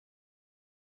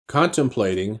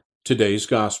Contemplating today's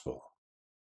Gospel.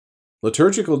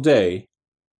 Liturgical Day,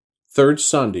 Third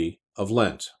Sunday of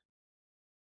Lent.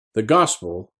 The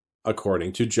Gospel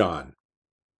according to John.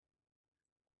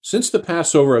 Since the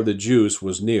Passover of the Jews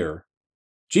was near,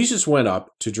 Jesus went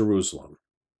up to Jerusalem.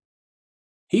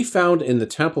 He found in the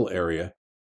temple area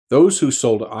those who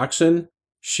sold oxen,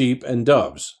 sheep, and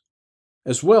doves,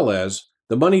 as well as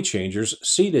the money changers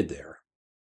seated there.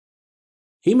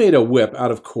 He made a whip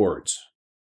out of cords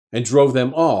and drove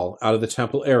them all out of the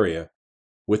temple area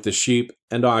with the sheep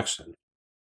and oxen,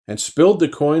 and spilled the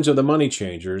coins of the money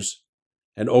changers,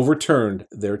 and overturned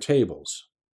their tables.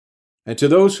 And to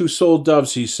those who sold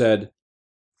doves he said,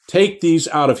 "Take these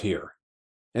out of here,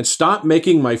 and stop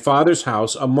making my Father's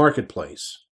house a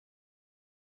marketplace."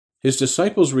 His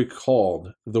disciples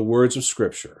recalled the words of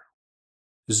Scripture,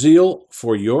 "Zeal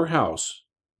for your house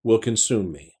will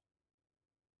consume me."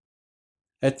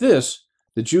 At this,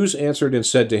 the Jews answered and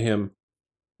said to him,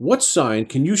 "What sign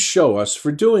can you show us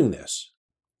for doing this?"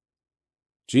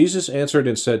 Jesus answered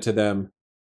and said to them,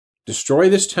 "Destroy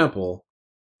this temple,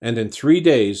 and in 3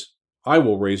 days I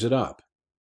will raise it up."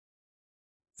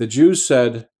 The Jews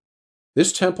said,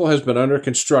 "This temple has been under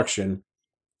construction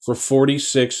for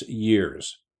 46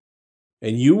 years,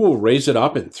 and you will raise it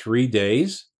up in 3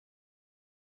 days?"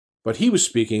 But he was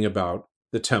speaking about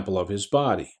the temple of his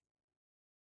body.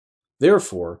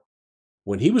 Therefore,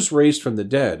 when he was raised from the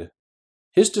dead,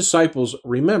 his disciples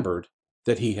remembered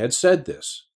that he had said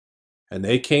this, and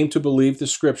they came to believe the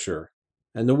Scripture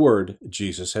and the word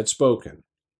Jesus had spoken.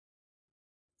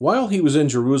 While he was in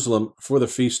Jerusalem for the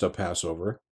feast of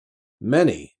Passover,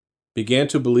 many began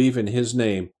to believe in his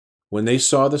name when they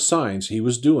saw the signs he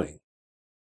was doing.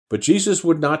 But Jesus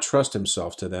would not trust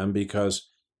himself to them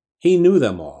because he knew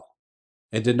them all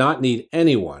and did not need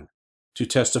anyone to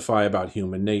testify about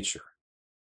human nature.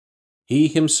 He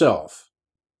himself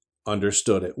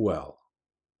understood it well.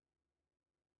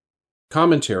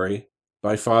 Commentary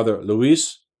by Father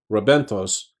Luis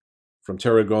Rabentos from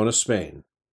Tarragona, Spain.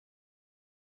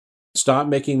 Stop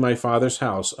making my Father's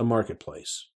house a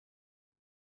marketplace.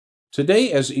 Today,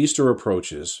 as Easter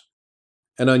approaches,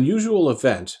 an unusual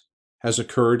event has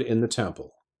occurred in the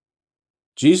temple.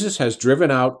 Jesus has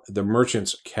driven out the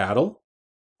merchants' cattle,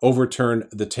 overturned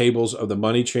the tables of the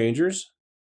money changers,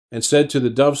 and said to the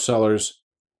dove sellers,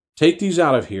 "Take these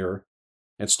out of here,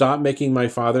 and stop making my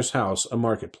Father's house a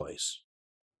marketplace."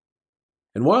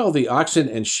 And while the oxen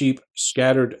and sheep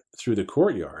scattered through the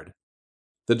courtyard,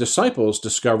 the disciples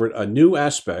discovered a new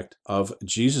aspect of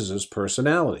Jesus'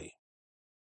 personality: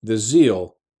 the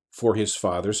zeal for his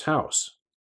Father's house,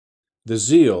 the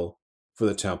zeal for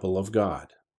the temple of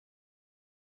God.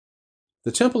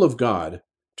 The temple of God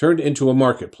turned into a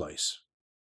marketplace.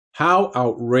 How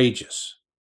outrageous!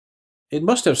 It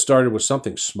must have started with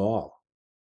something small: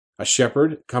 a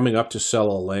shepherd coming up to sell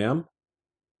a lamb,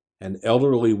 an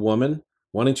elderly woman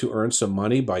wanting to earn some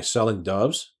money by selling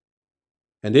doves,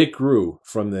 and it grew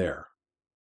from there.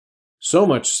 So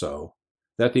much so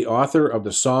that the author of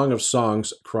the Song of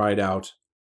Songs cried out,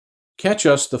 "Catch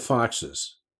us the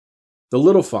foxes, the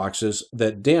little foxes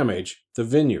that damage the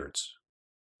vineyards,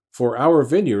 for our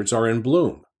vineyards are in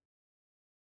bloom."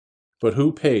 But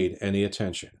who paid any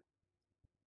attention?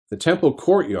 The temple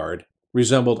courtyard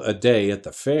resembled a day at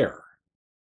the fair.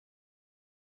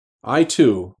 I,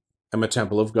 too, am a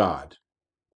temple of God.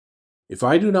 If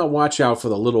I do not watch out for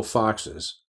the little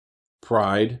foxes,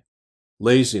 pride,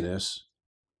 laziness,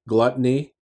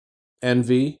 gluttony,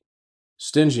 envy,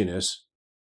 stinginess,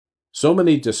 so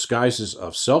many disguises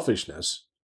of selfishness,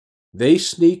 they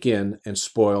sneak in and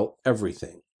spoil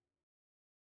everything.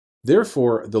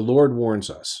 Therefore, the Lord warns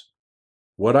us,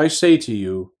 "What I say to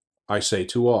you, I say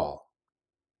to all.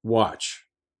 Watch."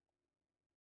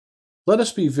 Let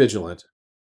us be vigilant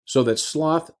so that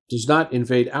sloth does not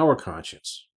invade our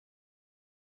conscience.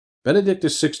 Benedict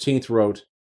XVI wrote,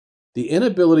 "The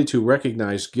inability to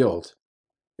recognize guilt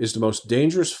is the most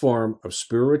dangerous form of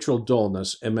spiritual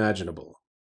dullness imaginable,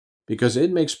 because it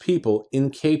makes people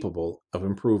incapable of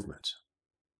improvement."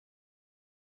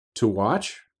 To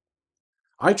watch?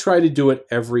 I try to do it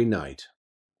every night.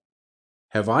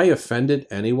 Have I offended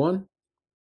anyone?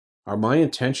 Are my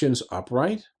intentions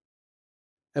upright?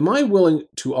 Am I willing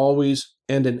to always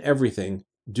and in everything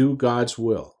do God's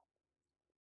will?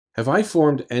 Have I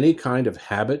formed any kind of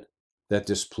habit that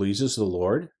displeases the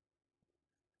Lord?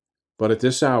 But at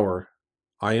this hour,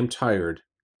 I am tired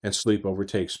and sleep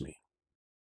overtakes me.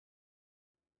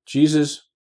 Jesus,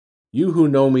 you who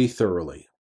know me thoroughly,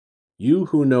 you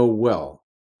who know well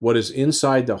what is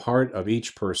inside the heart of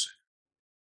each person,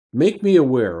 make me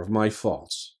aware of my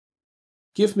faults.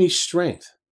 Give me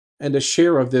strength and a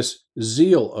share of this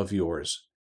zeal of yours,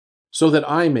 so that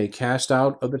I may cast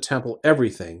out of the temple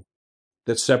everything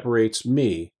that separates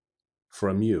me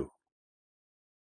from you.